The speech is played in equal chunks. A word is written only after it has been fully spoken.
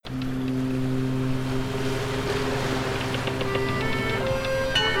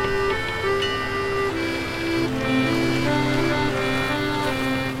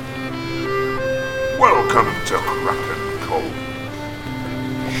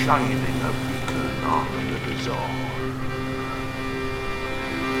shining a beacon on the bazaar.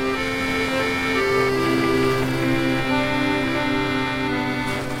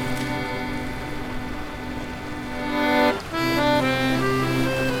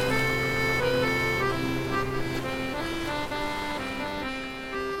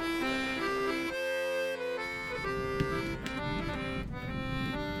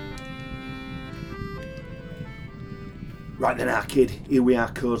 Right then, our kid, here we are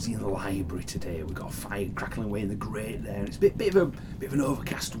cosy in the library today. We've got a fire crackling away in the grate there. It's a bit of an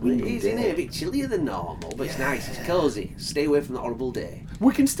overcast wind. It is, isn't it? A bit chillier than normal, but it's nice, it's cosy. Stay away from the horrible day.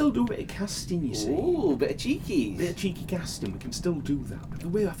 We can still do a bit of casting, you see. Ooh, bit of cheekies. Bit of cheeky casting, we can still do that. But the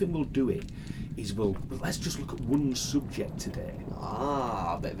way I think we'll do it is let's just look at one subject today.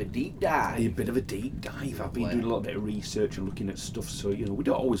 Ah, a bit of a deep dive. A bit of a deep dive. I've been doing a little bit of research and looking at stuff, so we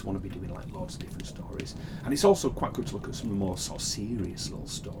don't always want to be doing like loads of different stories. And it's also quite good to look at some more sort of serious little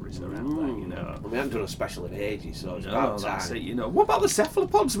stories around there, We haven't done a special in ages, so it's No, about that's time. it, What about the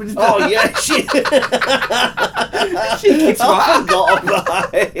cephalopods? We did Oh yeah, shit! Cheeky twat. I forgot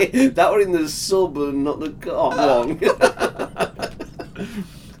about it. That were in the sub and not the cut-off one.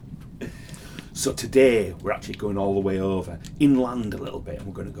 So today we're actually going all the way over inland a little bit, and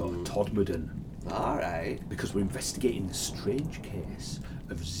we're going to go to Todmorden. All right. Because we're investigating the strange case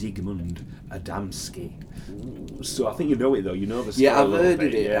of Zygmunt Adamski. So I think you know it though. You know the story. Yeah, I've a little heard bit,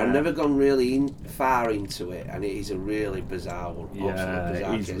 of it. yeah. I've never gone really far into it, and it is a really bizarre one. Yeah,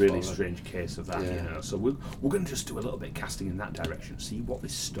 it is a really case, strange case of that, Yeah. So we're going to just do a little bit of casting in that direction, see what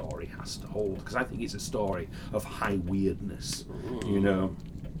this story has to hold, because I think it's a story of high weirdness,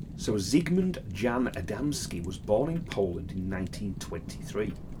 So Zygmunt Jan Adamski was born in Poland in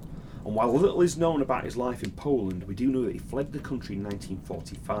 1923. And while little is known about his life in Poland, we do know that he fled the country in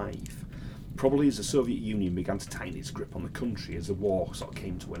 1945, probably as the Soviet Union began to tighten its grip on the country as the war sort of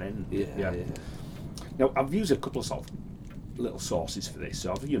came to an end. Yeah. Now, I've used a couple of sort of little sources for this.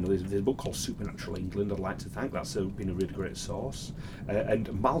 So, there's a book called Supernatural England, I'd like to thank. That's been a really great source. And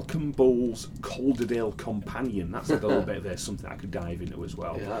Malcolm Bull's Calderdale Companion, that's a little bit of something I could dive into as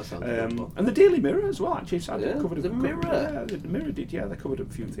well. Yeah, that sounds good. And the Daily Mirror as well, actually. So Yeah, covered the Mirror? Yeah, the Mirror did, they covered a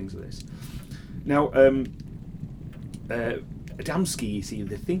few things of this. Now, Adamski, you see,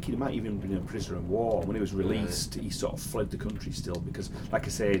 they think he might even have been a prisoner of war. When he was released, he sort of fled the country still because, like I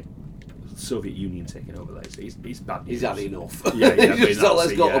say, Soviet Union taking over there. He's bad news. He's had enough. Yeah, He's not,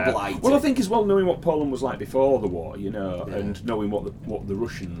 let's go to blight. Well, I think as well, knowing what Poland was like before the war, and knowing what the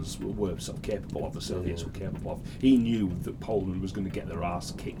Russians were sort of capable of, the Soviets were capable of, he knew that Poland was going to get their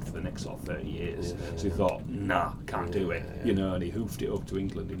arse kicked for the next sort of 30 years. So he thought, nah, can't do it, and he hoofed it up to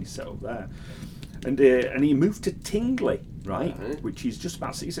England and he settled there. And he moved to Tingley, right? Which is just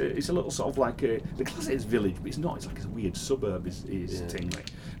about, it's a little sort of like the classic village, but it's not. It's like a weird suburb is Tingley,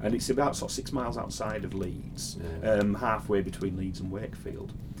 and it's about sort of 6 miles outside of Leeds, halfway between Leeds and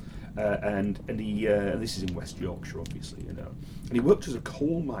Wakefield. And he this is in West Yorkshire, obviously, And he worked as a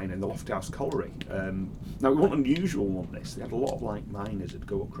coal miner in the Lofthouse Colliery. Now, it wasn't unusual on this. They had a lot of miners that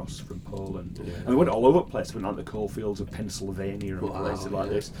go across from Poland, and they went all over the place. They went out to the coalfields of Pennsylvania and places like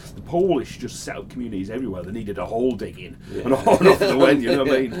this. The Polish just set up communities everywhere. They needed a hole digging, and off they went. You know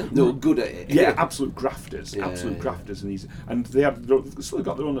what I mean? They were good at it. Yeah, absolute grafters, grafters, and they have so they've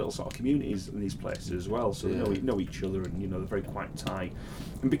got their own little sort of communities in these places as well. So they know each other, and they're very quite tight.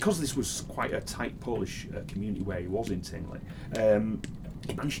 And because this was quite a tight Polish community where he was in Tingley,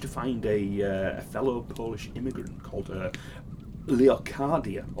 he managed to find a fellow Polish immigrant called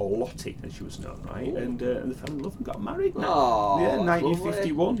Leocadia, or Lottie, as she was known, right? And they fell in love and got married. Oh, yeah, that's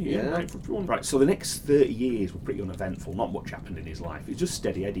 1951. lovely. Yeah, 1951. Right. So the next 30 years were pretty uneventful. Not much happened in his life. He's just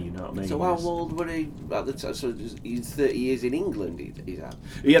steady Eddie, you know what I mean? So how old were he at the time? So he's 30 years in England. He's at.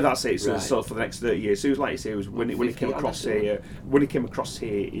 Yeah, that's it. So, Right. so for the next 30 years, so he was like you say, when he came across here. When he came across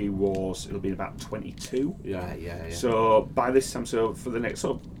here, it'll be about 22. Yeah. So by this time, so for the next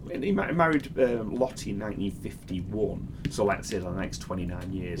he married Lottie in 1951. So let's say the next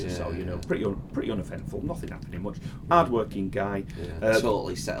 29 years or so, pretty uneventful. Nothing happening much. Hard-working guy.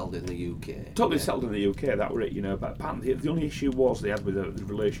 Totally settled in the UK. Totally settled in the UK, that were it, But apparently the only issue they had with the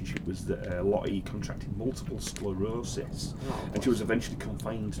relationship was that Lottie contracted multiple sclerosis, and she was eventually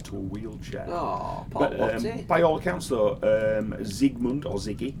confined to a wheelchair. Oh, poor Lottie. By all accounts, though, Zygmunt, or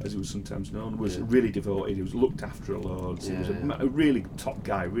Ziggy, as he was sometimes known, was really devoted. He was looked after a loads. He was a really top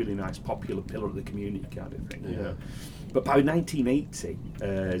guy, really nice, popular pillar of the community kind of thing. But by 1980,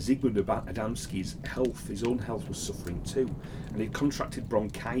 Zygmunt Adamski's health, his own health, was suffering too, and he'd contracted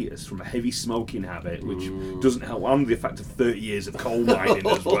bronchitis from a heavy smoking habit, which doesn't help, and the effect of 30 years of coal mining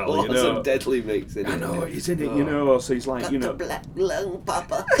as well. You That's know, a deadly mix, isn't it? I know, isn't it? You know, so he's like, you know, black lung,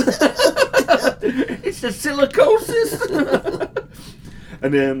 Papa. it's the silicosis.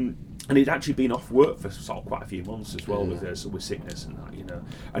 And he'd actually been off work for sort of quite a few months as well with sickness and that, you know.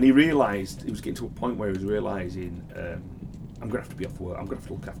 And he realised, he was getting to a point where he was realising, I'm going to have to be off work, I'm going to have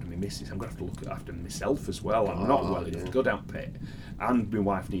to look after my missus, I'm going to have to look after myself as well, I'm not well enough to go down pit. And my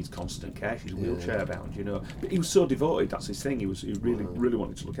wife needs constant care, she's wheelchair bound, you know. But he was so devoted, that's his thing, he really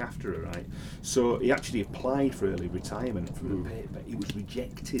wanted to look after her, right? So he actually applied for early retirement from the pit, but he was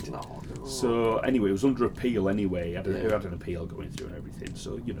rejected. Oh, no. So anyway, it was under appeal anyway, he had an appeal going through and everything,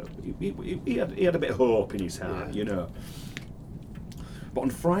 so, you know, he had a bit of hope in his heart, you know. But on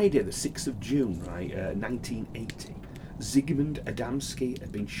Friday, the 6th of June, right, 1980, Zygmunt Adamski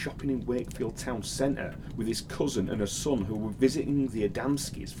had been shopping in Wakefield town centre with his cousin and her son, who were visiting the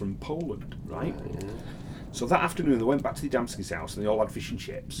Adamskis from Poland, right? So that afternoon they went back to the Adamskis' house and they all had fish and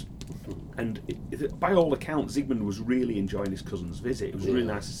chips. And by all accounts, Zygmunt was really enjoying his cousin's visit. It was really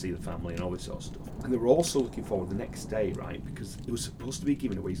nice to see the family and all this sort of stuff. And they were also looking forward the next day, right? Because he was supposed to be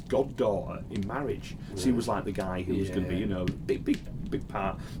giving away his goddaughter in marriage. So he was like the guy who was going to be, you know, big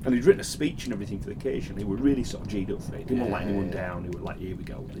part. And he'd written a speech and everything for the occasion. He was really sort of G'd up for it. He didn't want to let anyone down. He was like, here we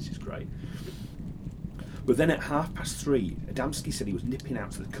go, this is great. But then at 3:30, Adamski said he was nipping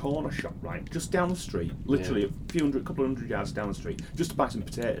out to the corner shop, right, just down the street, literally a couple of hundred yards down the street, just to buy some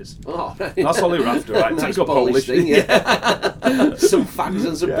potatoes. Oh, that's all they were after, right? Nice Typical Polish thing, some fags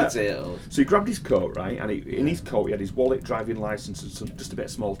and some potatoes. So he grabbed his coat, right, and in his coat he had his wallet, driving licence, and just a bit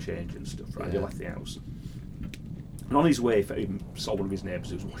of small change and stuff, right? He left the house. And on his way, he saw one of his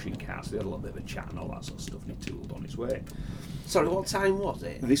neighbours who was washing cars. They had a little bit of a chat and all that sort of stuff, and he tooled on his way. Sorry, what time was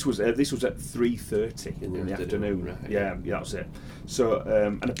it? This was at 3:30 in the afternoon. Right. Yeah, that was it. So,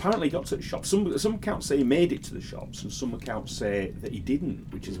 and apparently he got to the shop. Some accounts say he made it to the shops, and some accounts say that he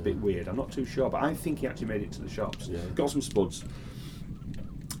didn't, which is a bit weird. I'm not too sure, but I think he actually made it to the shops. Yeah. Got some spuds,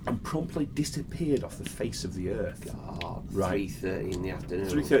 and promptly disappeared off the face of the earth. God, right. 3:30 in the afternoon.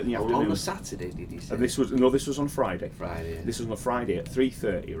 3:30 in the afternoon. On a Saturday, did he say? And this was on Friday. Friday. Yeah. This was on a Friday at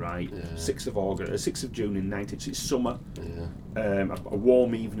 3:30, right? Yeah. 6th of June in 19. So it's summer. Yeah. A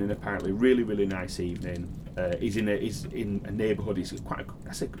warm evening, apparently, really nice evening. He's in a neighbourhood. It's quite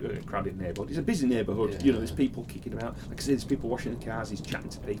a crowded neighbourhood. It's a busy neighbourhood. Yeah. You know, there's people kicking about. Like I said, there's people washing the cars. He's chatting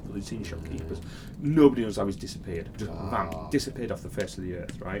to people. He's seen shopkeepers. Nobody knows how he's disappeared. Just disappeared off the face of the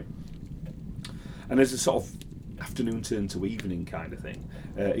earth, right? And as a sort of afternoon turned to evening kind of thing,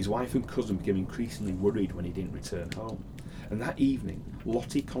 his wife and cousin became increasingly worried when he didn't return home. And that evening,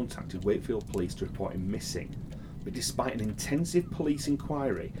 Lottie contacted Wakefield Police to report him missing. But despite an intensive police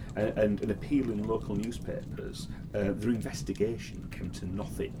inquiry and an appeal in local newspapers, their investigation came to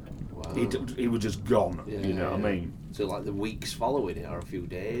nothing. Wow. He was just gone, you know what I mean? So like the weeks following it, or a few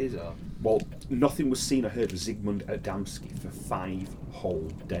days, or? Well, nothing was seen or heard of Zygmunt Adamski for 5 whole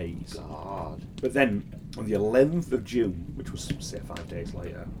days. God. But then, on the 11th of June, which was, say, 5 days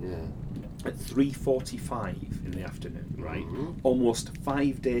later, at 3:45 in the afternoon, right, almost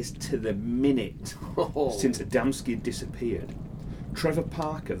 5 days to the minute since Adamski had disappeared, Trevor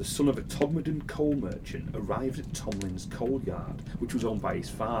Parker, the son of a Todmorden coal merchant, arrived at Tomlin's coal yard, which was owned by his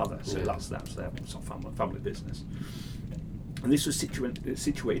father, so that's their sort of family business. And this was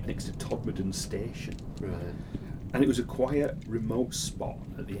situated next to Todmorden Station. Right. And it was a quiet, remote spot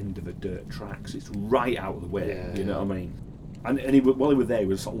at the end of a dirt track, so it's right out of the way, you know what I mean? And while he was there, he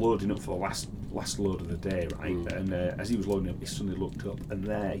was sort of loading up for the last load of the day, right? And as he was loading up, he suddenly looked up, and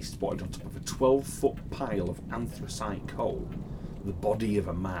there he spotted on top of a 12-foot pile of anthracite coal the body of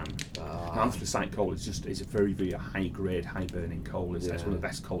a man. Anthracite coal is a very, very high-grade, high-burning coal. It's one of the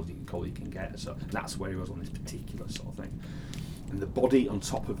best coal you can get. So that's where he was on this particular sort of thing. And the body on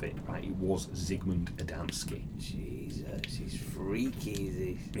top of it, right, it was Zygmunt Adamski. Jesus, he's freaky, is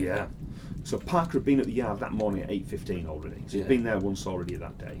he? Yeah. So Parker had been at the yard that morning at 8:15 already. So he'd been there once already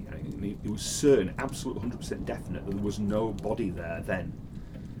that day. And he was certain, absolute 100% definite, that there was no body there then.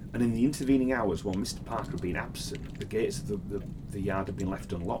 And in the intervening hours, while Mr. Parker had been absent, the gates of the yard had been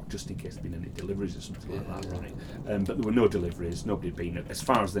left unlocked just in case there had been any deliveries or something like that, right? But there were no deliveries. Nobody had been, as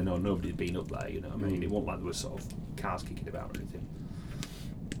far as they know, nobody had been up there, you know what I mean? It wasn't like there were sort of cars kicking about or anything.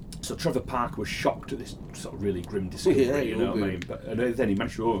 So Trevor Parker was shocked at this sort of really grim discovery, you know what I mean? But then he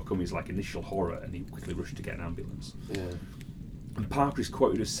managed to overcome his initial horror, and he quickly rushed to get an ambulance. Yeah. And Parker is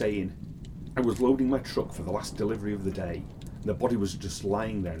quoted as saying, "I was loading my truck for the last delivery of the day. The body was just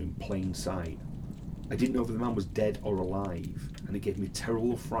lying there in plain sight." I didn't know if the man was dead or alive, and it gave me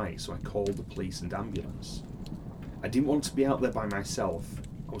terrible fright, so I called the police and ambulance. I didn't want to be out there by myself.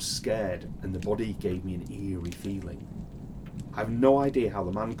 I was scared, and the body gave me an eerie feeling. I have no idea how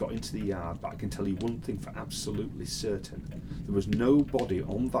the man got into the yard, but I can tell you one thing for absolutely certain. There was no body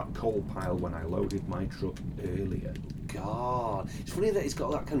on that coal pile when I loaded my truck earlier. God, it's funny that he's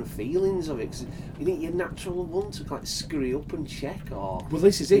got that kind of feelings of it. 'Cause you think your natural one to like scurry up and check, or Well,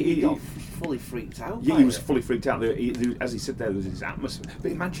 this is it. he got fully freaked out. Yeah, by he was it. fully freaked out. As he said there was his atmosphere.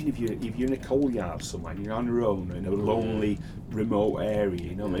 But imagine if you're in a coal yard somewhere, and you're on your own in a lonely, remote area,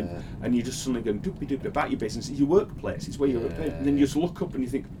 you know what I mean? And you're just suddenly going doopy-doop about your business. It's your workplace. It's where you're and then you just look up and you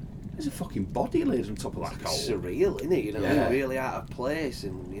think, there's a fucking body lays on top of that coal. Surreal, isn't it? You know, really out of place,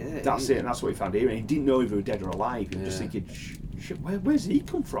 and That's it, and that's what he found here. And he didn't know if he were dead or alive. He was just thinking, shit, where's he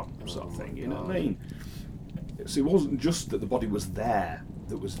come from? Sort of thing, you know what I mean? So it wasn't just that the body was there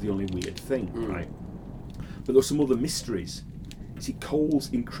that was the only weird thing, right? But there were some other mysteries. You see,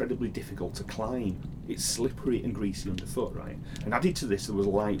 coal's incredibly difficult to climb. It's slippery and greasy underfoot, right? And added to this, there was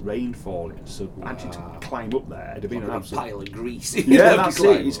light rain falling, so actually to climb up there, it'd have been an absolute pile of grease. Yeah, that's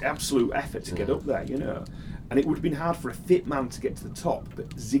it. It's absolute effort to get up there, you know. And it would have been hard for a fit man to get to the top, but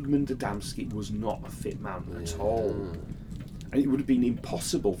Zygmunt Adamski was not a fit man at all. And it would have been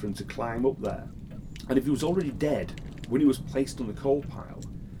impossible for him to climb up there. And if he was already dead when he was placed on the coal pile,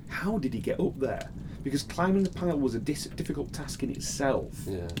 how did he get up there? Because climbing the pile was a difficult task in itself.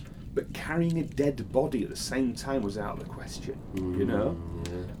 Yeah. But carrying a dead body at the same time was out of the question, you know?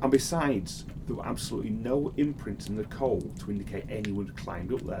 And besides, there were absolutely no imprints in the coal to indicate anyone had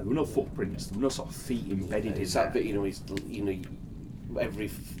climbed up there. There were no footprints, there were no sort of feet embedded in It's there. that bit,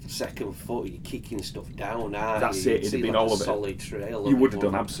 every second foot you're kicking stuff down. That's you? it, it'd have been all of it. Solid trail. You would have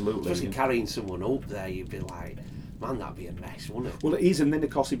done, absolutely. Especially carrying someone up there, you'd be like, man, that'd be a mess, wouldn't it? Well, it is, and then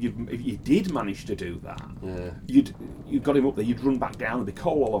of course, if you did manage to do that, you'd got him up there. You'd run back down. There'd be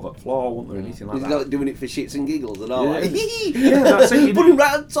coal all over the floor, wouldn't there, or anything like He's that? not doing it for shits and giggles and all. Yeah. Like, Yeah, that's it. Put him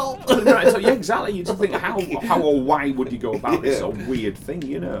right on top. Right, so, yeah, exactly. You just think how or why would you go about this sort of weird thing,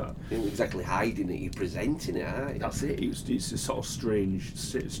 you know? You're not exactly hiding it. You're presenting it, aren't you? That's it. It's a sort of strange,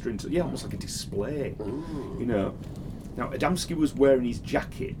 yeah, almost like a display, you know. Now, Adamski was wearing his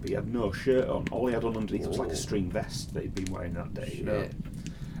jacket, but he had no shirt on. All he had on underneath was like a string vest that he'd been wearing that day, you know.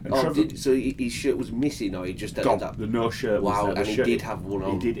 And Trevor, so his shirt was missing, or he just had gone. that? The no shirt was Wow, there. The and he shirt, did have one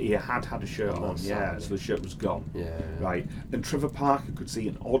on. He had a shirt on, that's yeah, sad, so the shirt was gone. Yeah. Right. And Trevor Parker could see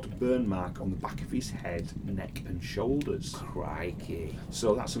an odd burn mark on the back of his head, neck and shoulders. Crikey.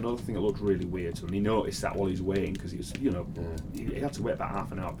 So that's another thing that looked really weird. And he noticed that while he was waiting, because he was, you know, he had to wait about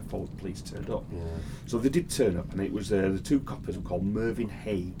half an hour before the police turned up. Yeah. So they did turn up, and it was the two coppers were called Mervyn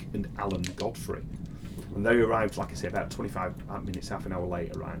Haig and Alan Godfrey. And they arrived, like I say, about 25 minutes, half an hour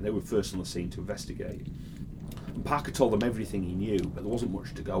later, right? And they were first on the scene to investigate. And Parker told them everything he knew, but there wasn't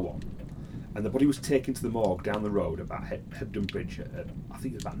much to go on. And the body was taken to the morgue down the road about Hebden Bridge at, I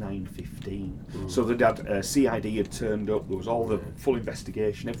think it was about 9:15. So the CID had turned up. There was all the full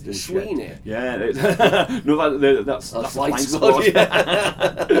investigation. Everything was Sweeney? checked. Yeah, no, that's the flying squad,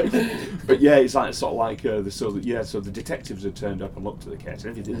 squad. But yeah, it's like sort of like so the detectives had turned up and looked at the case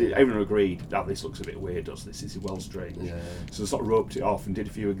and everything. Everyone agreed that this looks a bit weird. Does this? This is well strange. Yeah. So they sort of roped it off and did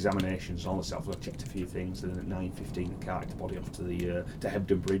a few examinations and all this stuff. I checked a few things, and then at 9:15 they carted the body off to the to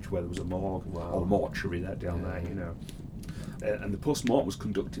Hebden Bridge where there was a morgue. Or the mortuary there down there, you know. And the post-mortem was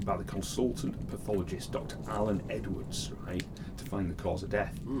conducted by the consultant pathologist, Dr. Alan Edwards, right, to find the cause of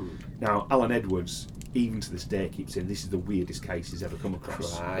death. Now, Alan Edwards, even to this day, keeps saying this is the weirdest case he's ever come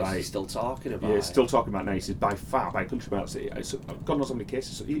across. Right. He's still talking about it. Yeah, still talking about it now. He says, by far, by a country mile, it's God knows how many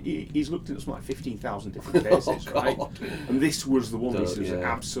cases. So he's looked at something like 15,000 different cases, right? And this was the one that was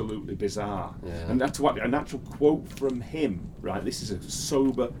absolutely bizarre. Yeah. And that's what an actual quote from him, right? This is a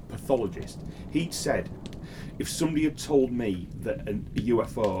sober pathologist. He'd said, if somebody had told me that a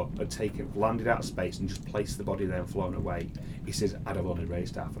UFO had landed out of space and just placed the body there and flown away, he says, I'd have only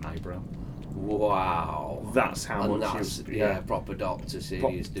raised half an eyebrow. Wow. That's how and much that's, it was, proper doctor,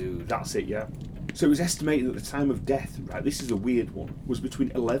 serious dude. That's it, yeah. So it was estimated that the time of death, right, this is a weird one, was between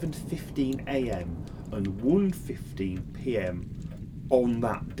 11:15 a.m. and 1:15 p.m. on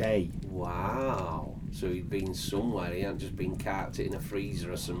that day. Wow. So he'd been somewhere, he hadn't just been carted in a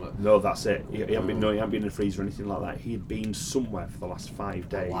freezer or something. No, that's it. He hadn't been in a freezer or anything like that. He'd been somewhere for the last 5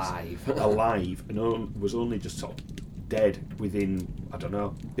 days. Alive, and was only just sort of dead within, I don't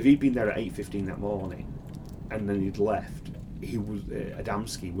know. If he'd been there at 8:15 that morning, and then he'd left, he was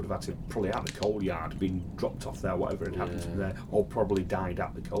Adamski would have had to probably out the coal yard, been dropped off there, whatever had happened to him there, or probably died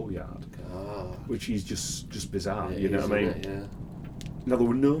at the coal yard. Which is just bizarre, you know what I mean? Now, there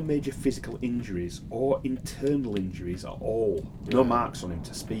were no major physical injuries or internal injuries at all. No marks on him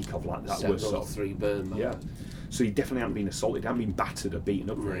to speak of like that. Except Were sort of 3 burn marks. Yeah. So he definitely hadn't been assaulted, hadn't been battered or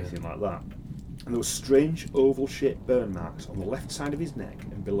beaten up or anything like that. And there were strange oval-shaped burn marks on the left side of his neck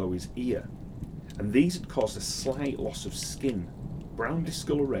and below his ear. And these had caused a slight loss of skin. Brown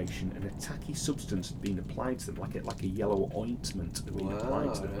discoloration and a tacky substance had been applied to them, like a yellow ointment had been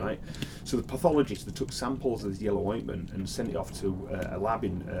applied to them, right? So the pathologist, they took samples of this yellow ointment and sent it off to a lab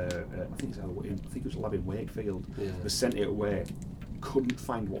in, I think it was a lab in Wakefield. Yeah. They sent it away, couldn't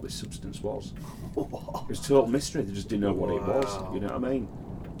find what this substance was. It was a total mystery, they just didn't know what it was, you know what I mean?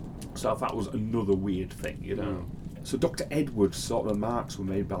 So that was another weird thing, you know. So Dr. Edwards thought the marks were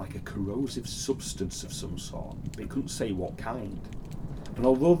made by like a corrosive substance of some sort, but he couldn't say what kind. And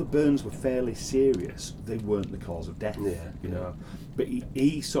although the burns were fairly serious, they weren't the cause of death, you know. But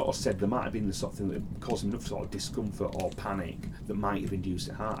he sort of said there might have been the sort of thing that caused him enough sort of discomfort or panic that might have induced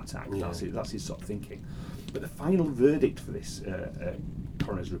a heart attack. That's his sort of thinking. But the final verdict for this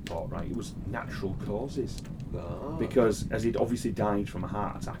coroner's report, right, it was natural causes. Because as he'd obviously died from a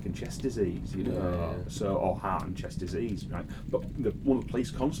heart attack and chest disease, you know, or heart and chest disease, right. But one of the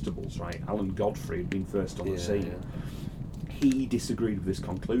police constables, right, Alan Godfrey, had been first on the scene. He disagreed with this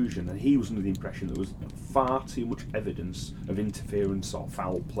conclusion, and he was under the impression there was far too much evidence of interference or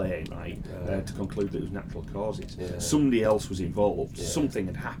foul play, right, to conclude that it was natural causes. Somebody else was involved, something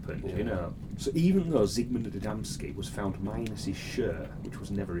had happened, you know. So even though Zygmunt Adamski was found minus his shirt, which was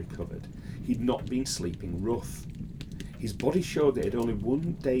never recovered, he'd not been sleeping rough. His body showed that it had only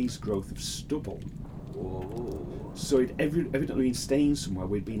 1 day's growth of stubble. So he'd evidently been staying somewhere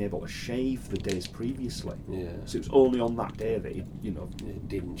where he'd been able to shave the days previously. So it was only on that day that he, you know,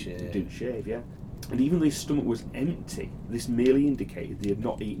 didn't shave. And even though his stomach was empty, this merely indicated that he had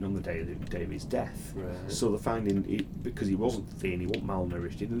not eaten on the day of his death. So the finding, because he wasn't thin, he wasn't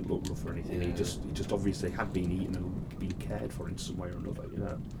malnourished, he didn't look rough or anything. He just obviously had been eaten and been cared for in some way or another, you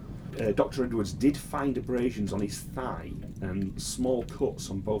know. Dr. Edwards did find abrasions on his thigh and small cuts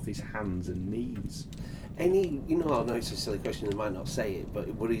on both his hands and knees. Any, you know, I know it's a silly question, they might not say it,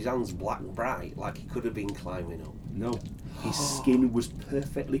 but were his hands black and bright, like he could have been climbing up? No. His skin was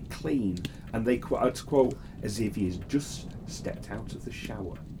perfectly clean, and they quote, as if he has just stepped out of the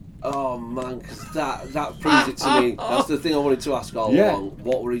shower. Oh man, because that proves it to me. That's the thing I wanted to ask all along.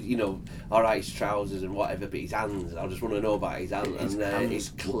 What were his, you know, alright, his trousers and whatever, but his hands, I just want to know about his hands. And it's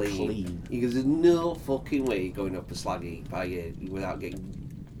clean. Because there's no fucking way you're going up a slag heap, are you, without getting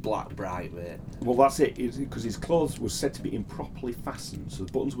black bright, mate. Well, that's it, because his clothes were said to be improperly fastened, so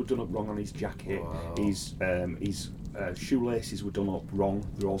the buttons were done up wrong on his jacket. His shoelaces were done up wrong,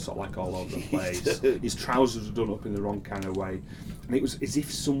 they're all sort of like all over the place. His trousers were done up in the wrong kind of way, and it was as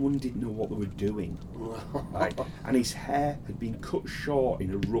if someone didn't know what they were doing. Right? And his hair had been cut short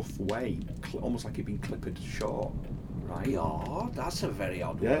in a rough way, almost like it'd been clippered short. Right? Yeah, that's a very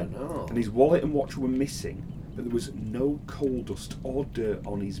odd one. No. And his wallet and watch were missing, but there was no coal dust or dirt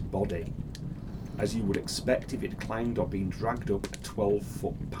on his body, as you would expect if it climbed or been dragged up a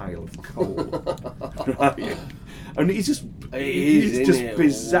 12-foot pile of coal. Right? And it's just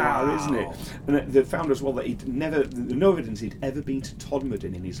bizarre, isn't it? And they found as well that there's no evidence he'd ever been to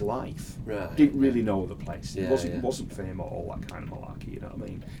Todmorden in his life. Didn't really know the place. He wasn't famous or all that kind of malarkey, you know what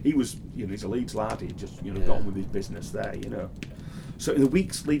I mean? He was, you know, he's a Leeds lad, he just, you know, got on with his business there, you know. So in the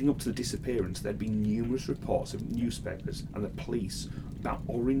weeks leading up to the disappearance, there'd been numerous reports of newspapers and the police about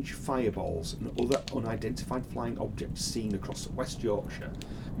orange fireballs and other unidentified flying objects seen across West Yorkshire,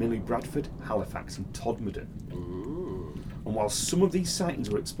 mainly Bradford, Halifax and Todmorden. And while some of these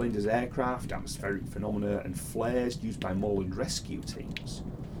sightings were explained as aircraft, atmospheric phenomena and flares used by Moreland rescue teams,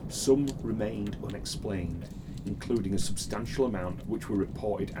 some remained unexplained, including a substantial amount which were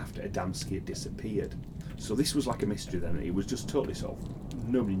reported after Adamski had disappeared. So this was like a mystery then. It was just totally solved.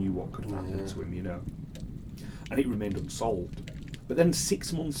 Nobody knew what could have happened to him, you know. And it remained unsolved. But then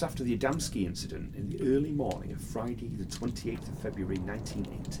 6 months after the Adamski incident, in the early morning of Friday the 28th of February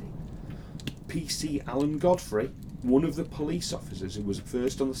 1980, PC Alan Godfrey, one of the police officers who was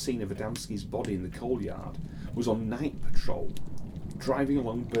first on the scene of Adamski's body in the coal yard, was on night patrol, driving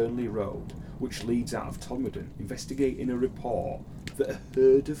along Burnley Road, which leads out of Todmorden, investigating a report that a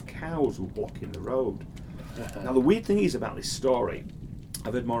herd of cows were blocking the road. Now the weird thing is about this story,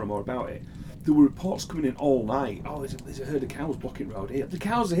 I've heard more and more about it, there were reports coming in all night, there's a herd of cows blocking the road here. The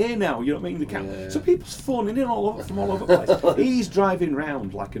cows are here now, you know what I mean? So people's phoning in from all over the place. He's driving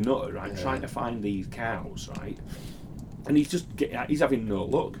round like a nutter, right, trying to find these cows, right? And he's just he's having no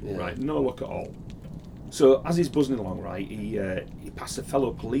luck, right? No luck at all. So as he's buzzing along, right, he passed a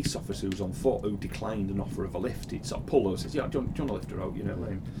fellow police officer who was on foot who declined an offer of a lift. He'd sort of pull over and says, "Yeah, do you want to lift her out?" You know what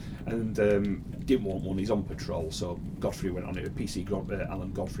I mean? And didn't want one. He's on patrol, so Godfrey went on it.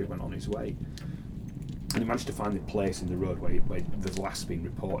 Alan Godfrey went on his way, and he managed to find the place in the road where the last been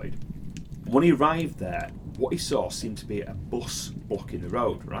reported. When he arrived there, what he saw seemed to be a bus blocking the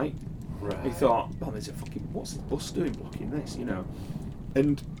road. Right? He thought, "Oh, there's a fucking what's the bus doing blocking this?" You know,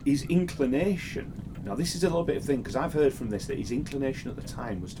 and his inclination. Now, this is a little bit of thing, because I've heard from this that his inclination at the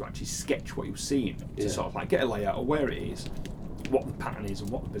time was to actually sketch what he was seeing, to sort of like get a layout of where it is, what the pattern is, and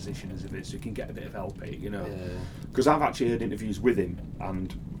what the position is of it, so you can get a bit of LP, you know. Because I've actually heard interviews with him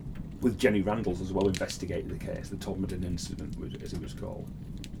and with Jenny Randalls as well, investigating the case, the Todmorden incident, as it was called.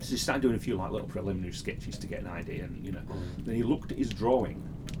 So he started doing a few like little preliminary sketches to get an idea, and you know. Then he looked at his drawing,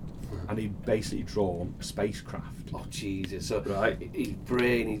 and he'd basically drawn a spacecraft. Oh Jesus! So right, his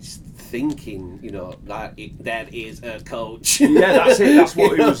brain is thinking, you know, that is a coach. Yeah, that's it. That's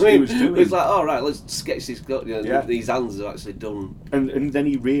what he was doing. It's like, all right, let's sketch this. You know, these hands are actually done. And then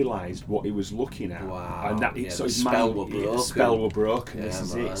he realised what he was looking at. Wow! And that so his spell were broken. The spell were broken. Yeah, this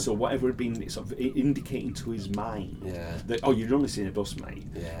is it. So whatever had been sort of indicating to his mind that you're only seeing a bus, mate.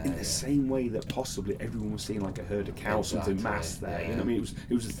 In the same way that possibly everyone was seeing like a herd of cows, something mass there. You know what I mean?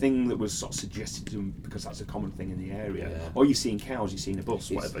 It was a thing that was sort of suggested to him because that's a common thing in the area. Or you're seeing cows, you're seeing a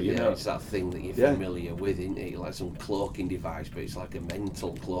bus, whatever. You know, it's that thing that you're familiar with, isn't it? Like some cloaking device, but it's like a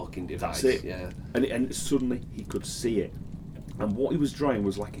mental cloaking device. That's it. Yeah. And suddenly he could see it. And what he was drawing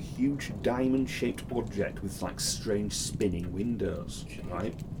was like a huge diamond-shaped object with like strange spinning windows,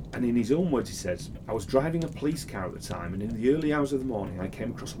 right? And in his own words he says, "I was driving a police car at the time, and in the early hours of the morning I came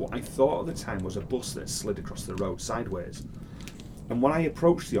across what I thought at the time was a bus that slid across the road sideways. And when I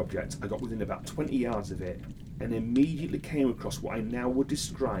approached the object, I got within about 20 yards of it, and immediately came across what I now would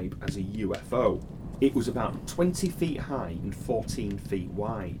describe as a UFO. It was about 20 feet high and 14 feet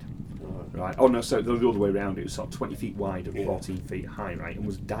wide." Right. Oh no, so the other way around. It was sort of 20 feet wide and 14 feet high, right, and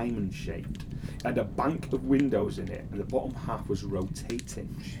was diamond shaped. It had a bank of windows in it, and the bottom half was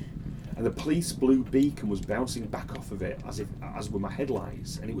rotating. And the police blue beacon was bouncing back off of it as were my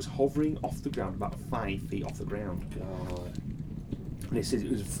headlights, and it was hovering off the ground about 5 feet off the ground. God. And it says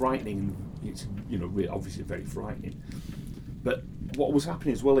it was frightening, and it's, you know, really obviously very frightening. But what was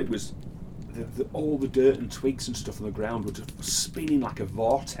happening as well, it was all the dirt and twigs and stuff on the ground were just spinning like a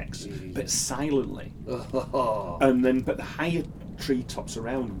vortex, but silently. But the higher treetops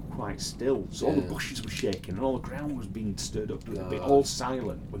around were quite still, so all the bushes were shaking and all the ground was being stirred up, but all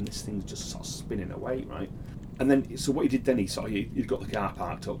silent when this thing's just sort of spinning away, right? And then, so what he did then, he got the car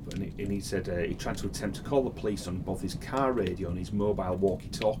parked up, and he said he tried to attempt to call the police on both his car radio and his mobile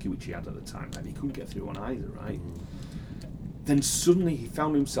walkie-talkie, which he had at the time, and he couldn't get through on either, right? Then suddenly he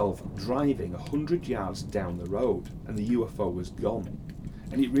found himself driving 100 yards down the road, and the UFO was gone.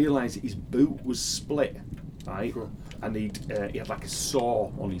 And he realised that his boot was split, right? And he had like a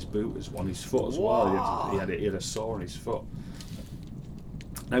saw on his boot, on his foot as well. He had a saw on his foot.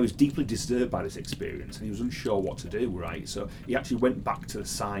 Now he was deeply disturbed by this experience, and he was unsure what to do, right? So he actually went back to the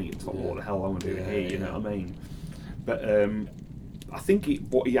site and thought, "What the hell am I doing here?" You know what I mean? But I think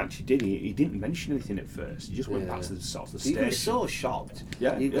what he actually did, he didn't mention anything at first. He just went back to the station. He was so shocked.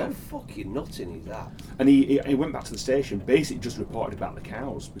 He got fucking nuts in his that. And he went back to the station, basically just reported about the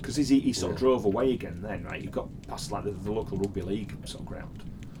cows, because he sort of drove away again then, right? He got past like the local rugby league sort of ground.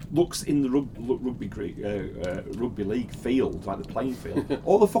 Looks in the rugby league field, like the playing field.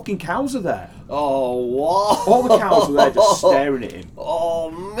 All the fucking cows are there. Oh, what? All the cows are there just staring at him.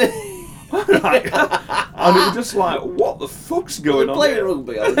 Oh, man. Right. And it was just like, what the fuck's going on? Playing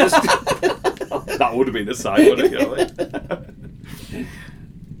rugby. That would have been the sight, wouldn't it?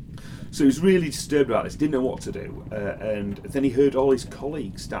 So he was really disturbed about this, didn't know what to do, and then he heard all his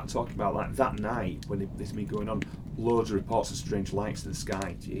colleagues start talking about that night when this had been going on. Loads of reports of strange lights in the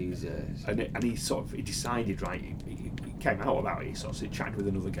sky. Jesus. And he decided, right, he came out about it. So he chatted with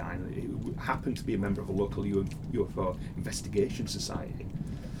another guy, and he happened to be a member of a local UFO investigation society.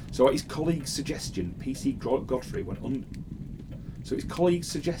 So at his colleague's suggestion, PC Godfrey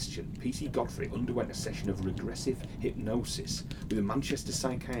underwent a session of regressive hypnosis with a Manchester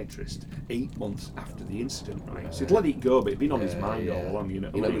psychiatrist 8 months after the incident, right? So he'd let it go, but it'd been on his mind all along, you know.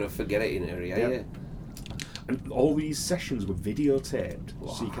 You're not going to forget it in a area, yeah. And all these sessions were videotaped,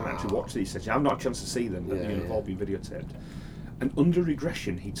 so you can actually watch these sessions. I've not had a chance to see them, but they've all been videotaped. And under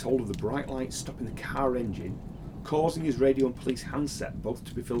regression, he told of the bright lights stopping the car engine, causing his radio and police handset both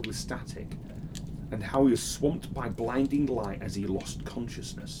to be filled with static, and how he was swamped by blinding light as he lost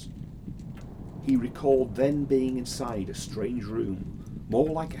consciousness. He recalled then being inside a strange room, more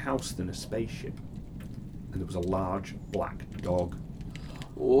like a house than a spaceship. and there was a large black dog.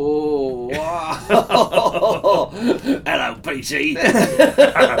 Oh, wow. Hello, PC.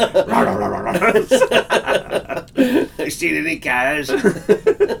 Seen any cars?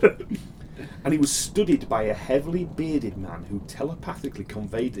 And he was studied by a heavily bearded man who telepathically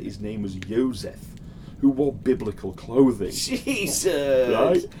conveyed that his name was Joseph, who wore biblical clothing. Jesus!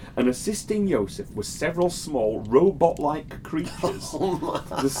 Right? And assisting Joseph were several small robot-like creatures,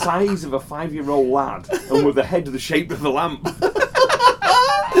 the size of a 5-year-old lad, and with a head the shape of a lamp.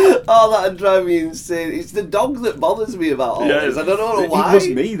 Oh, that'd drive me insane. It's the dog that bothers me about all this. I don't know why. It was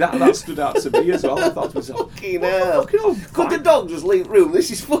me. That stood out to me as well. I thought to myself, fucking hell. Could the dog just leave room? This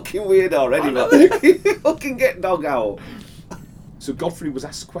is fucking weird already, man. Fucking get dog out. So Godfrey was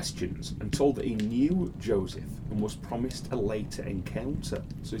asked questions and told that he knew Joseph and was promised a later encounter.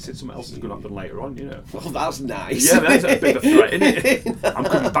 So he said something else is going to happen later on, you know. Well, that's nice. Yeah, that's a bit of a threat, isn't it? I'm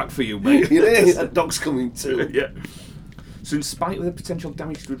coming back for you, mate. That dog's coming too. Yeah. So in spite of the potential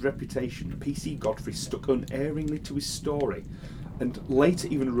damage to his reputation, PC Godfrey stuck unerringly to his story and later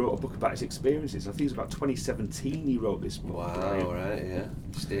even wrote a book about his experiences. I think it was about 2017 he wrote this book. Wow, right, yeah.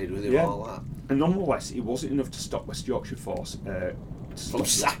 Stayed with him all that. And nonetheless, it wasn't enough to stop West Yorkshire Force from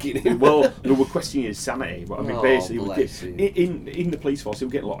sacking him. Well, they were questioning his sanity, but I mean, basically, in the police force, he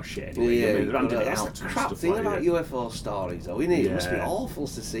was getting a lot of shit anyway. Yeah, I mean, they're handing it that's out the crap thing like about UFO stories, though, isn't it? It must be Yeah. awful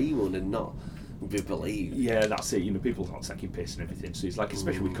to see one and not be believed. Yeah, that's it. You know, people start taking piss and everything. So it's like,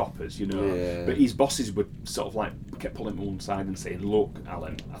 especially with coppers, you know. Yeah. But his bosses would sort of like kept pulling him on one side and saying, "Look,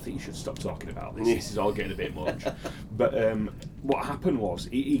 Alan, I think you should stop talking about this. This is all getting a bit much." But what happened was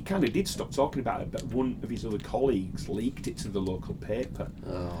he kind of did stop talking about it. But one of his other colleagues leaked it to the local paper.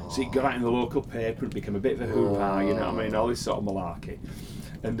 Oh. So it got out in the local paper and became a bit of a hoo-ha. You know what I mean? All this sort of malarkey.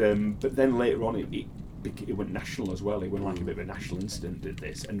 And but then later on, it went national as well. It went like a bit of a national incident, did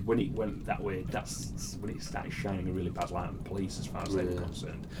this. And when it went that way, that's when it started shining a really bad light on the police as far as they were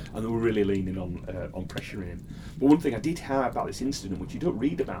concerned. And they were really leaning on pressuring him. But one thing I did hear about this incident, which you don't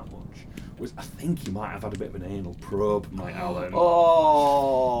read about much, was I think he might have had a bit of an anal probe, Mike Allen.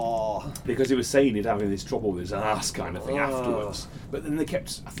 Oh! Because he was saying he'd having this trouble with his ass kind of thing afterwards. But then they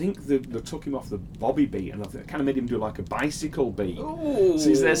kept, I think they took him off the bobby beat and I think it kind of made him do like a bicycle beat. Ooh. So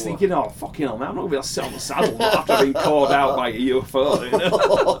he's there thinking, oh, fucking hell, man, I'm not going to be able to sit on the saddle after being caught out by a UFO, you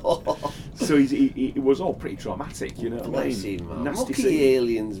know? So it was all pretty traumatic, you know what I mean? Him, man. Nasty Lucky scene.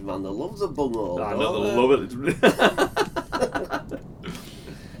 aliens, man. They love the bunghole. I know, they love it.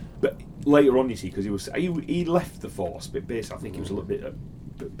 But later on, you see, because he left the force, but basically I think he was a little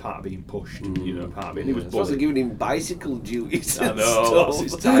bit part of being pushed, you know, part of it. And he was supposed to giving him bicycle duties. I and know, stuff. that's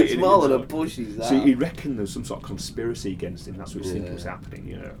his tight, It's more than a push, he's that. So he reckoned there was some sort of conspiracy against him. That's what he's thinking was happening,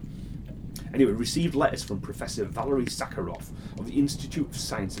 you know. Anyway, received letters from Professor Valery Sakharov of the Institute of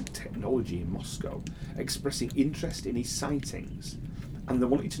Science and Technology in Moscow expressing interest in his sightings, and they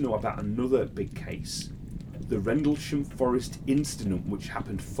wanted to know about another big case, the Rendlesham Forest incident, which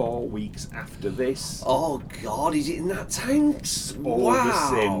happened 4 weeks after this. Oh God, is it in that time? All the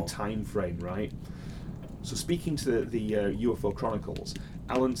same time frame, right? So speaking to the UFO Chronicles,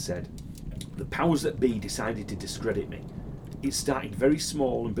 Alan said, "The powers that be decided to discredit me. It started very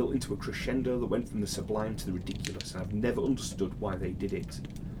small and built into a crescendo that went from the sublime to the ridiculous, and I've never understood why they did it.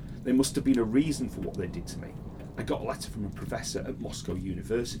 There must have been a reason for what they did to me. I got a letter from a professor at Moscow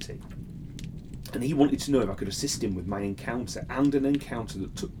University, and he wanted to know if I could assist him with my encounter, and an encounter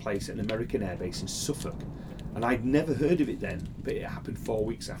that took place at an American airbase in Suffolk. And I'd never heard of it then, but it happened 4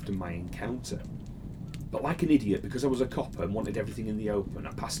 weeks after my encounter. But like an idiot, because I was a copper and wanted everything in the open,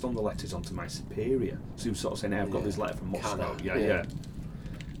 I passed on the letters on to my superior." So he was sort of saying, "Hey, I've got this letter from Moscow." Yeah.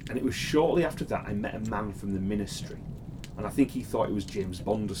 And it was shortly after that I met a man from the ministry, and I think he thought it was James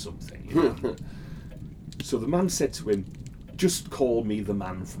Bond or something. You know? So the man said to him, "Just call me the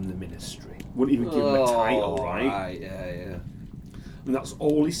man from the ministry." Wouldn't even give him a title, right? Right, yeah. And that's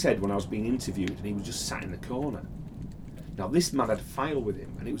all he said when I was being interviewed, and he was just sat in the corner. Now this man had a file with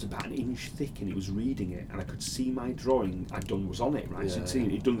him, and it was about an inch thick, and he was reading it, and I could see my drawing I'd done was on it, right? So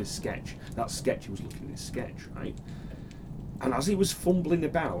he'd done this sketch. That sketch, he was looking at this sketch, right? And as he was fumbling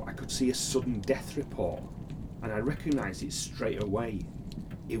about, I could see a sudden death report, and I recognised it straight away.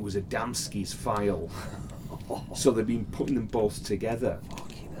 It was Adamski's file. So they'd been putting them both together.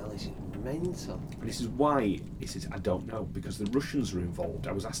 Fucking hell, this is mental. And this is why, he says, I don't know, because the Russians were involved.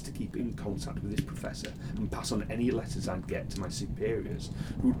 I was asked to keep in contact with this professor and pass on any letters I'd get to my superiors,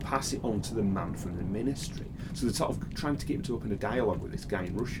 who would pass it on to the man from the ministry. So they're sort of trying to get him to open a dialogue with this guy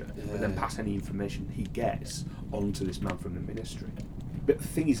in Russia, but then pass any information he gets on to this man from the ministry. But the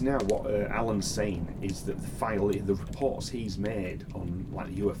thing is now, what Alan's saying is that the reports he's made on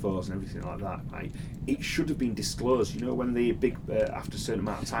like the UFOs and everything like that, right, it should have been disclosed. You know, when the big after a certain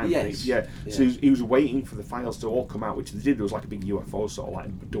amount of time. Yes. So he was waiting for the files to all come out, which they did. There was like a big UFO sort of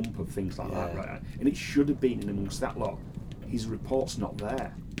like dump of things like that, right? And it should have been in amongst that lot. His report's not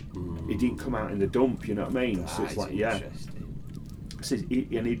there. It didn't come out in the dump. You know what I mean? So it's like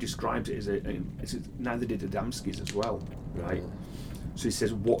and he describes it as neither did Adamski's as well, right? So he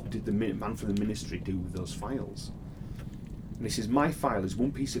says, what did the man from the ministry do with those files? And he says, my file is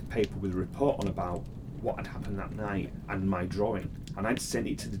one piece of paper with a report on about what had happened that night and my drawing, and I'd sent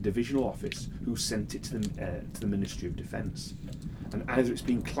it to the divisional office, who sent it to the Ministry of Defence. And either it's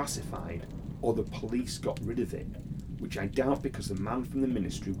been classified or the police got rid of it, which I doubt, because the man from the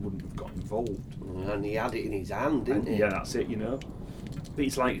ministry wouldn't have got involved. And he had it in his hand, didn't he? Yeah, that's it, you know. But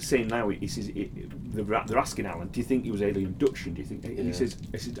it's like saying now, he says, they're asking Alan, do you think it was alien abduction? Do you think? He says,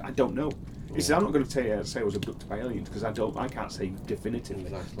 I don't know. He said, I'm not going to say I was abducted by aliens, because I can't say definitively.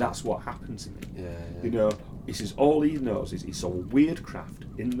 Exactly. That's what happened to me. Yeah. You know, he says all he knows is he saw a weird craft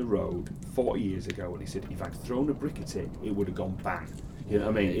in the road 40 years ago, and he said if I'd thrown a brick at it, it would have gone bang. You know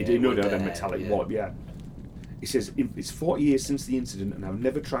what I mean? It didn't know it had a metallic wallop. Yeah. He says, it's 40 years since the incident, and I've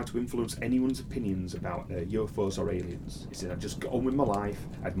never tried to influence anyone's opinions about UFOs or aliens. He said, I just got on with my life.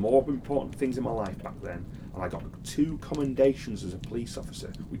 I had more important things in my life back then, and I got 2 commendations as a police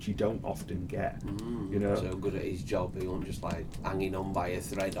officer, which you don't often get. You know, so good at his job, he wasn't just like hanging on by a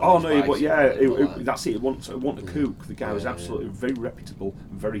thread. That's it. It wasn't a kook. The guy was absolutely very reputable,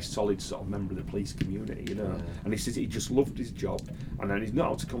 very solid sort of member of the police community. You know, and he says he just loved his job, and then he's not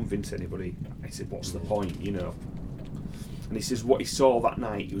able to convince anybody. He said, what's the point? You know. And he says what he saw that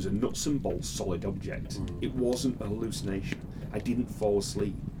night, it was a nuts and bolts solid object. It wasn't a hallucination. I didn't fall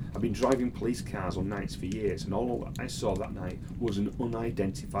asleep. I've been driving police cars on nights for years, and all I saw that night was an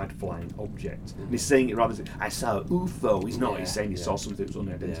unidentified flying object. And he's saying it rather than, I saw an UFO. He's not. He's saying he saw something that was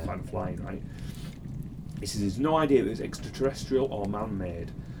unidentified and flying, right? He says there's no idea if it was extraterrestrial or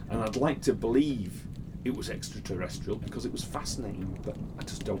man-made, and I'd like to believe it was extraterrestrial because it was fascinating, but I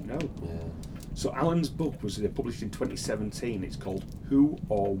just don't know. So Alan's book was published in 2017. It's called Who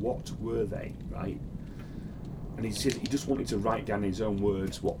or What Were They, right? And he said he just wanted to write down in his own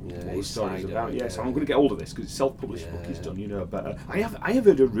words what the story is about. So I'm going to get hold of this because it's self-published book he's done, you know. But I have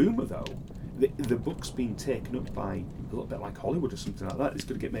heard a rumour though. The book's been taken up by a little bit like Hollywood or something like that. It's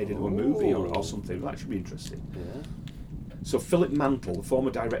going to get made into a movie or something. That should be interesting. So Philip Mantle, the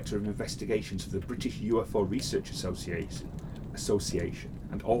former director of investigations for the British UFO Research Association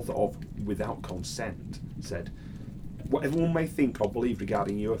and author of Without Consent, said, whatever one may think or believe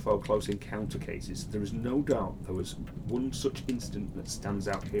regarding UFO close encounter cases, there is no doubt there was one such incident that stands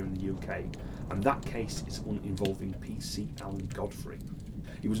out here in the UK, and that case is one involving P.C. Alan Godfrey.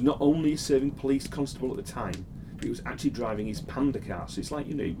 He was not only a serving police constable at the time, but he was actually driving his Panda car, so it's like,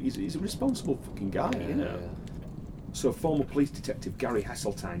 you know, he's a responsible fucking guy, you know. So former police detective Gary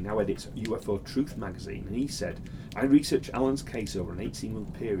Heseltine now edits UFO Truth magazine, and he said, I researched Alan's case over an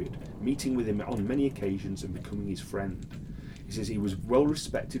 18-month period, meeting with him on many occasions and becoming his friend. He says he was a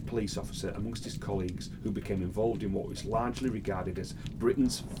well-respected police officer amongst his colleagues who became involved in what was largely regarded as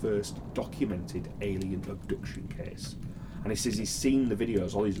Britain's first documented alien abduction case. And he says he's seen the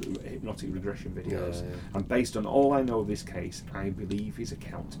videos, all these hypnotic regression videos, and based on all I know of this case, I believe his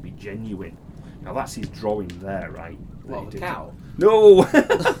account to be genuine. Now that's his drawing there, right? What, a cow? No!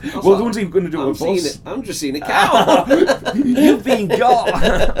 Well, the ones he's going to do a bus. I'm just seeing a cow! You've been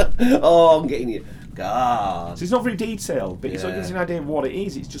got! Oh, I'm getting you. God. So it's not very detailed, but it's like gives you an idea of what it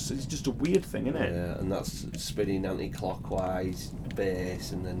is. It's just a weird thing, isn't it? Yeah, and that's spinning anti-clockwise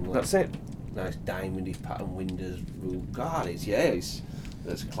base, and then that's it. Nice diamondy pattern windows. God, it's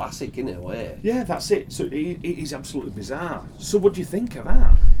a classic in a way. Yeah, that's it. So it is absolutely bizarre. So what do you think of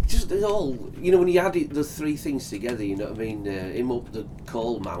that? Just all, you know, when you add the 3 things together, you know what I mean? Him up the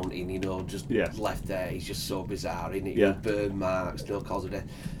coal mountain, you know, just left there. He's just so bizarre, isn't it? Yeah. Burn marks, no cause of death.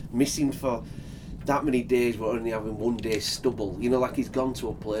 Missing for that many days, we're only having 1 day stubble. You know, like he's gone to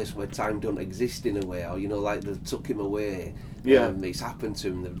a place where time don't exist in a way, or, you know, like they took him away. It's happened to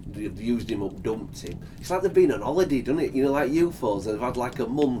him, they've used him up, dumped him. It's like they've been on holiday, doesn't it? You know, like UFOs, they've had like a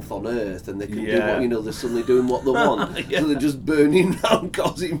month on Earth and they can do what, you know, they're suddenly doing what they want. So they're just burning around,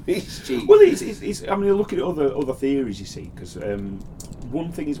 causing mischief. Well, it's I mean, look at other theories, you see, because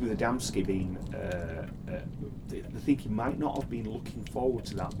one thing is with Adamski being, they think he might not have been looking forward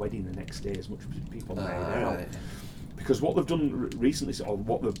to that wedding the next day as much as people made out. because what they've done recently, or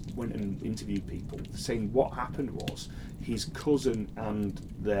what they've went and interviewed people, saying what happened was his cousin and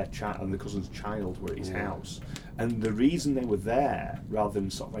their child and the cousin's child were at his house, and the reason they were there rather than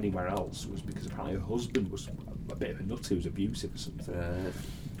sort of anywhere else was because apparently her husband was a bit of a nut who was abusive or something,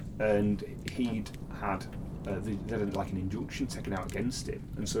 and he'd had. They had like an injunction taken out against him,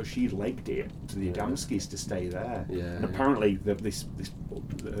 and so she legged it to the Adamskis to stay there. And apparently,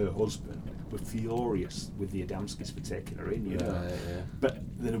 her husband were furious with the Adamskis for taking her in, you know. But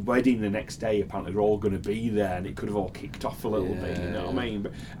the wedding the next day, apparently they're all going to be there, and it could have all kicked off a little bit, you know what I mean?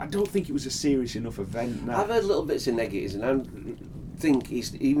 But I don't think it was a serious enough event. I've heard little bits of negatives, and I think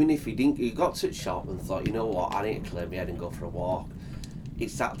even if he got to the shop and thought, you know what, I need to clear my head and go for a walk.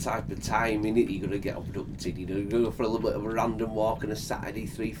 It's that type of time, innit? You're going to get abducted, you know, you go for a little bit of a random walk on a Saturday,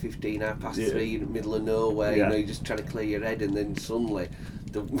 3:15, 3:30, in the middle of nowhere, you know, you're just trying to clear your head, and then suddenly,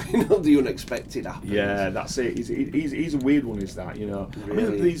 the unexpected happens. Yeah, that's it. He's a weird one, is that, you know.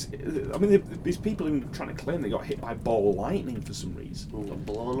 Really? I mean, these people who are trying to claim they got hit by ball lightning for some reason. Got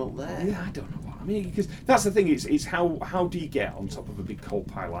blown up there. Yeah, I don't know what. I mean, because that's the thing. It's how do you get on top of a big coal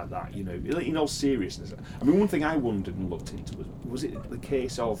pile like that? You know, in all seriousness. I mean, one thing I wondered and looked into was it the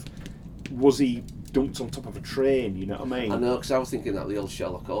case of was he dumped on top of a train? You know what I mean? I know, because I was thinking that the old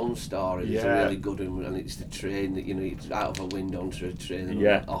Sherlock Holmes story is a really good one, and it's the train that, you know, it's out of a window onto a train,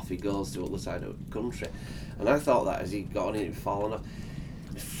 and off he goes to the other side of the country. And I thought that as he got on it and fallen off.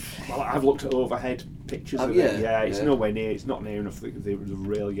 Well, I've looked at overhead pictures of it. Yeah, it's nowhere near. It's not near enough the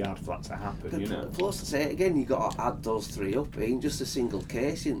rail yard for that to happen. But you know. Plus, to say it again, you got to add those three up. It ain't just a single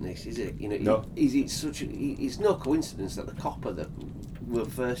case in this, is it? You know, no. It's no coincidence that the copper that were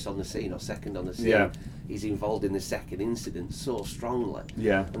first on the scene or second on the scene is involved in the second incident so strongly.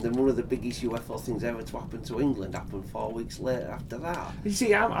 Yeah. And then one of the biggest UFO things ever to happen to England happened 4 weeks later after that. You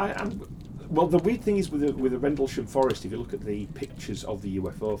see, well, the weird thing is with the Rendlesham Forest, if you look at the pictures of the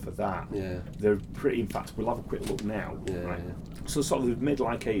UFO for that, they're pretty. In fact, we'll have a quick look now. Right? So sort of they've made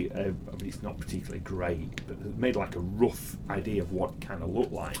like I mean, it's not particularly great, but they've made like a rough idea of what it kind of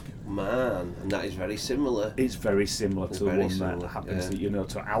looked like. Man, and that is very similar. It's very similar to the one that happens, you know,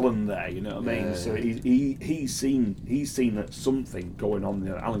 to Alan there. You know what I mean? So he's seen that something going on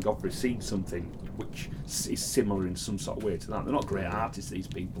there. Alan Godfrey's seen something which is similar in some sort of way to that. They're not great artists, these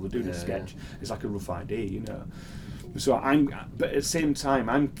people. They're doing a sketch. It's like a rough idea, you know. So but at the same time,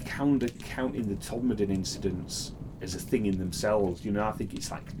 I'm kind of counting the Todmorden incidents as a thing in themselves. You know, I think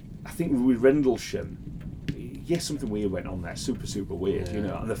with Rendlesham, yes, something weird went on there, super weird, you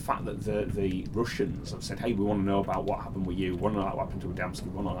know, and the fact that the Russians have said, hey, we want to know about what happened with you, we want to know what happened to Adamski, we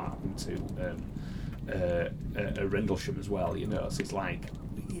want to know what happened to Rendlesham as well, you know, so it's like,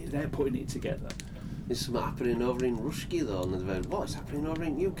 they're putting it together. There's something happening over in Rushki though, and they've heard, what's happening over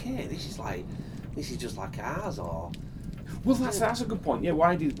in UK? This is just like ours, or... Well, that's a good point. Yeah,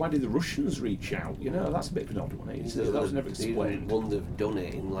 why did the Russians reach out? You know, that's a bit of an odd one. That was never explained. Wouldn't have done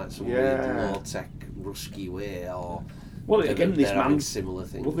it in like some weird low-tech Ruski way, or well, again, this man similar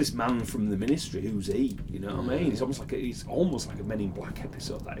thing. Well, this man from the Ministry, who's he? You know what I mean? It's almost like a Men in Black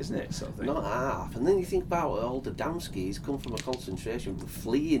episode, that, isn't it? Sort of thing. Not half. And then you think about old Adamski. He's come from a concentration,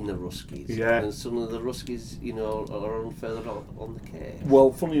 fleeing the Ruskies. Yeah. And some of the Ruskies, you know, are on further on the case.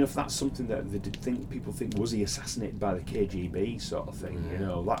 Well, funnily enough, that's something that they did think. People think, was he assassinated by the KGB sort of thing? You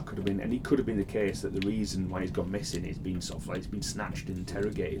know, that could have been, and it could have been the case that the reason why he's gone missing is been sort of like he's been snatched and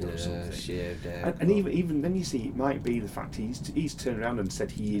interrogated or something. Shaved and even then, you see, it might be the fact he's turned around and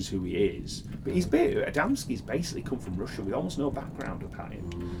said he is who he is. But Adamski's basically come from Russia with almost no background about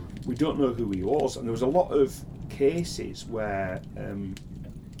him. We don't know who he was, and there was a lot of cases where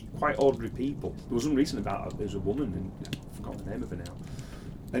quite ordinary people. There was one recent about there's a woman, and I've forgotten the name of her now,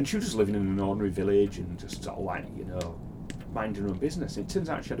 and she was just living in an ordinary village and just sort of like, you know, minding her own business. And it turns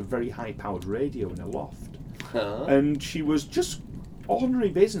out she had a very high-powered radio in her loft, and she was just ordinary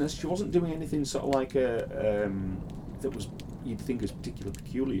business. She wasn't doing anything sort of like that was you'd think is particularly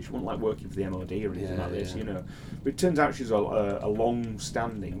peculiar. She wasn't like working for the MOD or anything like this, you know. But it turns out she's a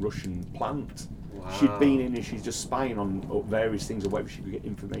long-standing Russian plant. Wow. She'd been in and she's just spying on various things or whatever she could get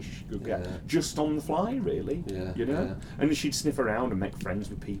information she could get just on the fly, really. You know, and she'd sniff around and make friends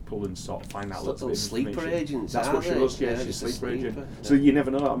with people and sort of find out lots of information. Sleeper agents. That's what she was. Yeah, she's a sleeper agent. Yeah. So you never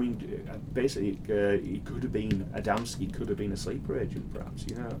know. I mean, basically, it could have been Adamski. Could have been a sleeper agent, perhaps.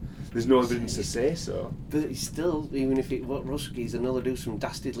 You know, there's no evidence to say so. But it's still, even if Ruskies, I know they do some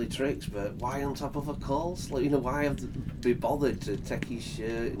dastardly tricks, but why on top of a coal? Like, you know, why have they be bothered to take his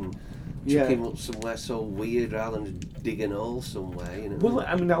shirt and chuck him up somewhere so weird rather than dig an hole somewhere, you know? Well,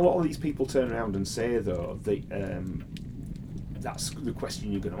 I mean, a lot of these people turn around and say, though, that that's the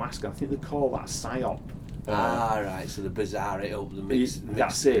question you're going to ask. I think they call that a PSYOP. Right, so the bizarre it up, the mix.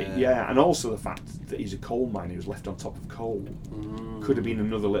 That's it, yeah. And also the fact that he's a coal miner who was left on top of coal. Could have been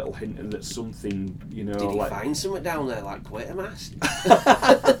another little hint that something, you know... Did he find something down there, like Quatermass?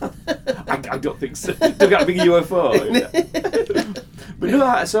 I don't think so. Dug out a big UFO. But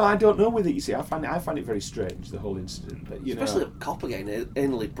no, so I don't know with it, you see. I find it very strange, the whole incident. But, you especially know, a cop again,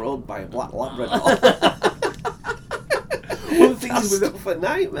 anally probed by a black Labrador. Well, the thing is with stuff for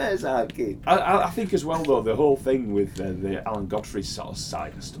nightmares, Arky. I think as well though, the whole thing with the Alan Godfrey sort of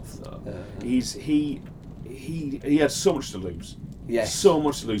side of stuff though, he had so much to lose. Yes. So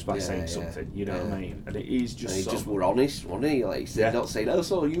much to lose by saying something, you know what I mean? And it is just... And he just were honest, wasn't he? Like he said, not saying, I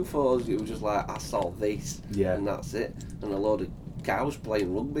saw UFOs, it was just like, I saw this, and that's it. And a load of cows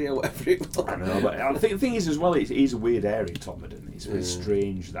playing rugby or whatever it was. I know, but I think the thing is as well, it is a weird area, Todmorden. It's very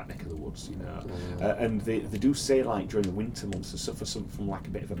strange, that neck of the woods, you know. And they do say, like, during the winter months, they suffer from like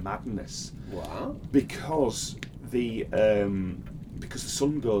a bit of a madness. Wow. Because the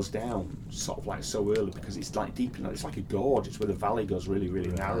sun goes down sort of like so early, because it's like deep in, it's like a gorge, it's where the valley goes really,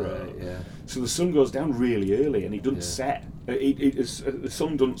 really narrow. Yeah. So the sun goes down really early and it doesn't set. The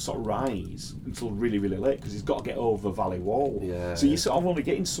sun doesn't sort of rise until really, really late, because it's got to get over the valley wall. Yeah. So you sort of only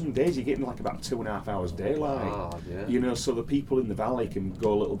getting some days, you're getting like about 2.5 hours daylight. You know, so the people in the valley can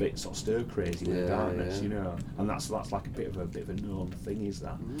go a little bit sort of stir crazy with darkness, you know. And that's like a bit of a known thing, is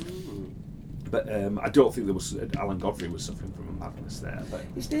that. But I don't think there was Alan Godfrey was suffering from a madness there. But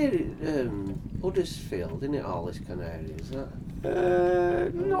is there Huddersfield, isn't it, all this kind of area, is that?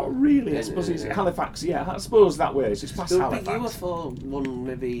 Not really. I suppose it's Halifax. Yeah, I suppose that way. It's past Halifax. Big UFO one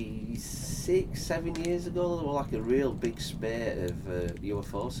maybe 6-7 years ago. There was like a real big spate of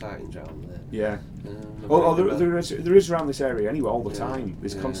UFO sightings around there. Yeah. There is around this area anyway all the time.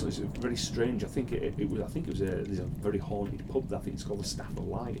 There's constantly. It's very strange. I think it was. There's a very haunted pub. I think it's called the Staff of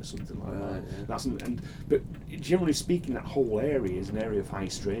Light or something like that. Yeah. But generally speaking, that whole area is an area of high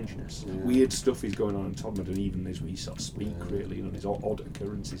strangeness. Weird stuff is going on in Todmorden, even as we sort of speak. Really, you know, there's odd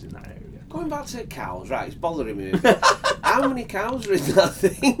occurrences in that area. Going back to cows, right? It's bothering me. How many cows are in that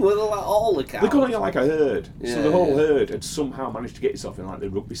thing? Were they like all the cows? They're calling it like a herd. So the whole herd had somehow managed to get itself in like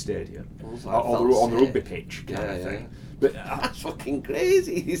the rugby stadium or on the rugby pitch kind of thing. But that's fucking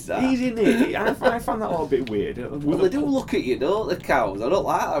crazy, is that? Isn't it? I find that all a bit weird. Well, they do look at you, don't the cows? I don't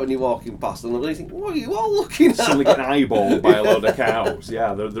like that when you're walking past them. They think, what are you all looking at? Suddenly getting eyeballed by a load of cows.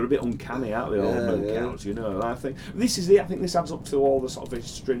 Yeah, they're a bit uncanny, aren't they, all the cows, you know? And I think this is it. I think this adds up to all the sort of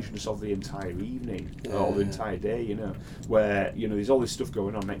strangeness of the entire evening, or the entire day, you know, where, you know, there's all this stuff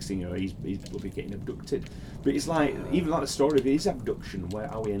going on. Next thing you know, he's bloody getting abducted. But it's like, even like the story of his abduction, where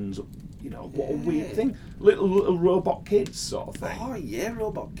how he ends up, you know, what a weird thing. Little robot kids sort of thing. Oh yeah,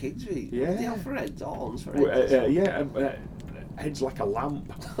 robot kids. Yeah. They have for heads, arms for heads. Heads like a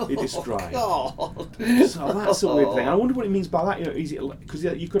lamp, he described. Oh, God. So that's a weird thing. I wonder what he means by that. You know, is it because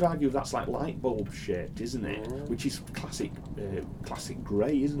you could argue that's like light bulb shaped, isn't it? Which is classic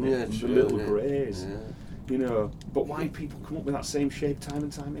grey, isn't it? Yeah, the little greys. Yeah. You know, but why people come up with that same shape time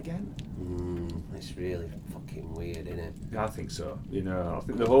and time again? It's really fucking weird, isn't it? Yeah, I think so. You know, I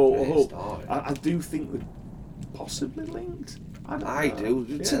think the whole I do think they're possibly linked. I do.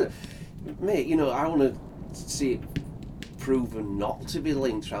 Yeah. Mate, you know, I want to see it proven not to be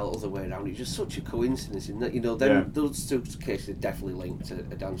linked right all the way around. It's just such a coincidence in that, you know, those two cases are definitely linked to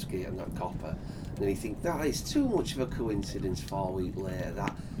Adamski and that copper. And you think, that is too much of a coincidence 4 weeks later,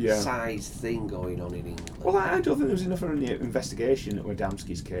 that size thing going on in England. Well, I don't think there was enough of an investigation into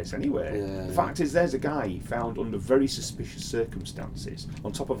Adamski's case anyway. Yeah. The fact is, there's a guy found under very suspicious circumstances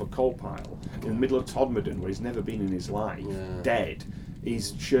on top of a coal pile in the middle of Todmorden, where he's never been in his life, dead.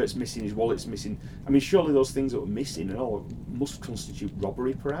 His shirt's missing, his wallet's missing. I mean, surely those things that were missing and all must constitute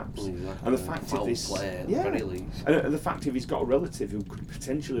robbery, perhaps. Exactly. And the fact of this, very least. And the fact of he's got a relative who could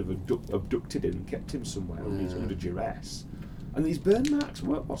potentially have abducted him and kept him somewhere under duress. And these burn marks,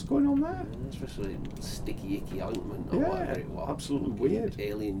 what's going on there? Especially sticky icky ointment or whatever it was. Absolutely weird.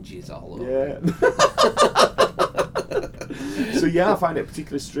 Alien jizz all over. Yeah. So I find it a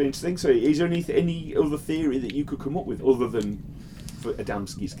particularly strange thing. So is there any other theory that you could come up with other than for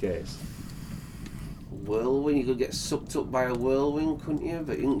Adamski's case? Whirlwind, you could get sucked up by a whirlwind, couldn't you?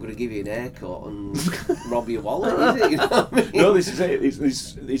 But it ain't going to give you an haircut and rob your wallet, is it? You know what I mean? No, this is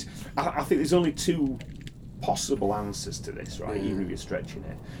it. I think there's only two possible answers to this, right? Even if you're stretching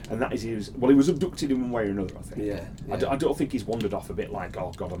it, and that is he was abducted in one way or another. I think. Yeah. I don't think he's wandered off a bit like,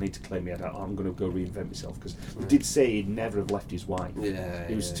 oh God, I need to claim me. I'm going to go reinvent myself, because he did say he'd never have left his wife. Yeah.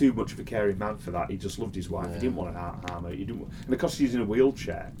 He was too much of a caring man for that. He just loved his wife. He didn't want to harm her. And of course, she's in a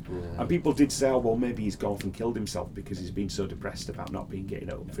wheelchair. And people did say, oh well, maybe he's gone off and killed himself because he's been so depressed about not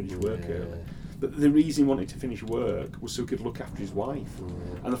getting up and finish work early. But the reason he wanted to finish work was so he could look after his wife.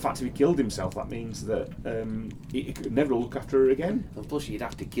 And the fact if he killed himself, that means that he could never look after her again. And plus, you'd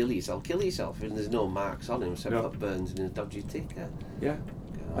have to kill yourself, and there's no marks on him, except for burns in a dodgy ticker. Yeah.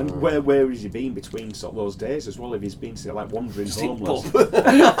 And where has he been between sort of those days as well? If he's been like wandering homeless.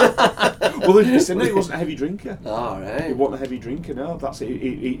 Well, he said no, he wasn't a heavy drinker. Oh, right. He wasn't a heavy drinker. No, that's it.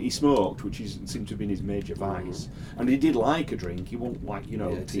 He smoked, which seemed to have been his major vice. And he did like a drink. He wasn't like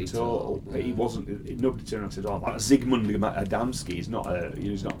teetotal. But he wasn't. Nobody turned around and said, "Oh, like Zygmunt Adamski is not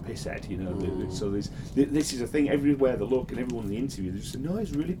he's not a pisshead." So this is a thing everywhere they look, and everyone in the interview they just say, "No,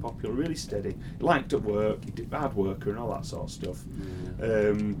 he's really popular, really steady. He liked at work. He did hard worker and all that sort of stuff."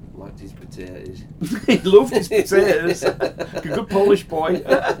 Liked his potatoes. He loved his potatoes. Good Polish boy.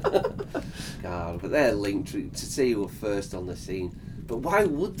 God, but they're linked to say who were first on the scene. But why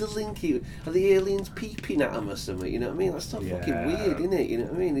would they link it? Are the aliens peeping at them or something? You know what I mean? That's not fucking weird, isn't it? You know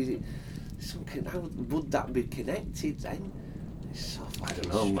what I mean? Is it something? How would that be connected then? It's so I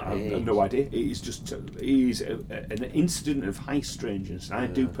don't know. I have no idea. It's just he's an incident of high strangeness. And I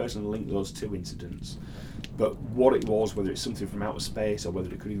do personally link those two incidents. But what it was, whether it's something from outer space or whether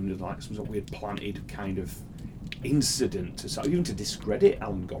it could even be like some sort of weird planted kind of incident to even to discredit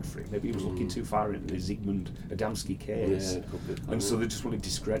Alan Godfrey. Maybe he was looking too far into the Zygmunt Adamski case, and so they just wanted to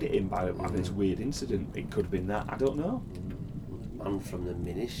discredit him by having this weird incident. It could have been that. I don't know. Man from the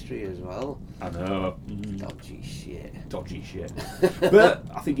Ministry as well. I know. Dodgy shit. But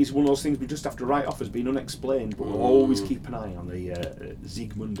I think it's one of those things we just have to write off as being unexplained, but we'll always keep an eye on the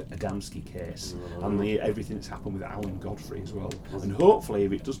Zygmunt Adamski case and everything that's happened with Alan Godfrey as well. And hopefully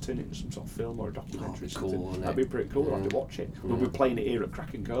if it does turn into some sort of film or a documentary that'd be pretty cool. We'll have to watch it. We'll be playing it here at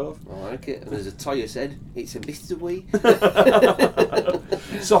Kraken Cove. I like it. And as a Toya said, it's a mystery.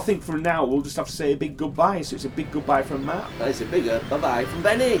 So I think for now we'll just have to say a big goodbye. So it's a big goodbye from Matt. It's a bigger bye-bye from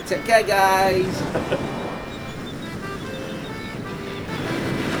Benny. Take care, guys.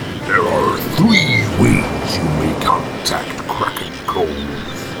 There are 3 ways you may contact Kraken Cove.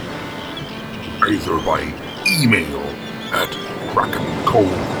 Either by email at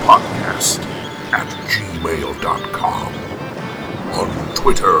krakenCovePodcast@gmail.com, on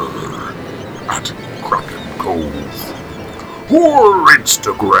Twitter @KrakenCove, or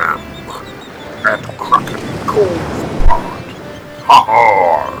Instagram @KrakenCovePod. Ha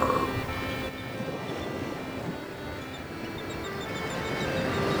ha!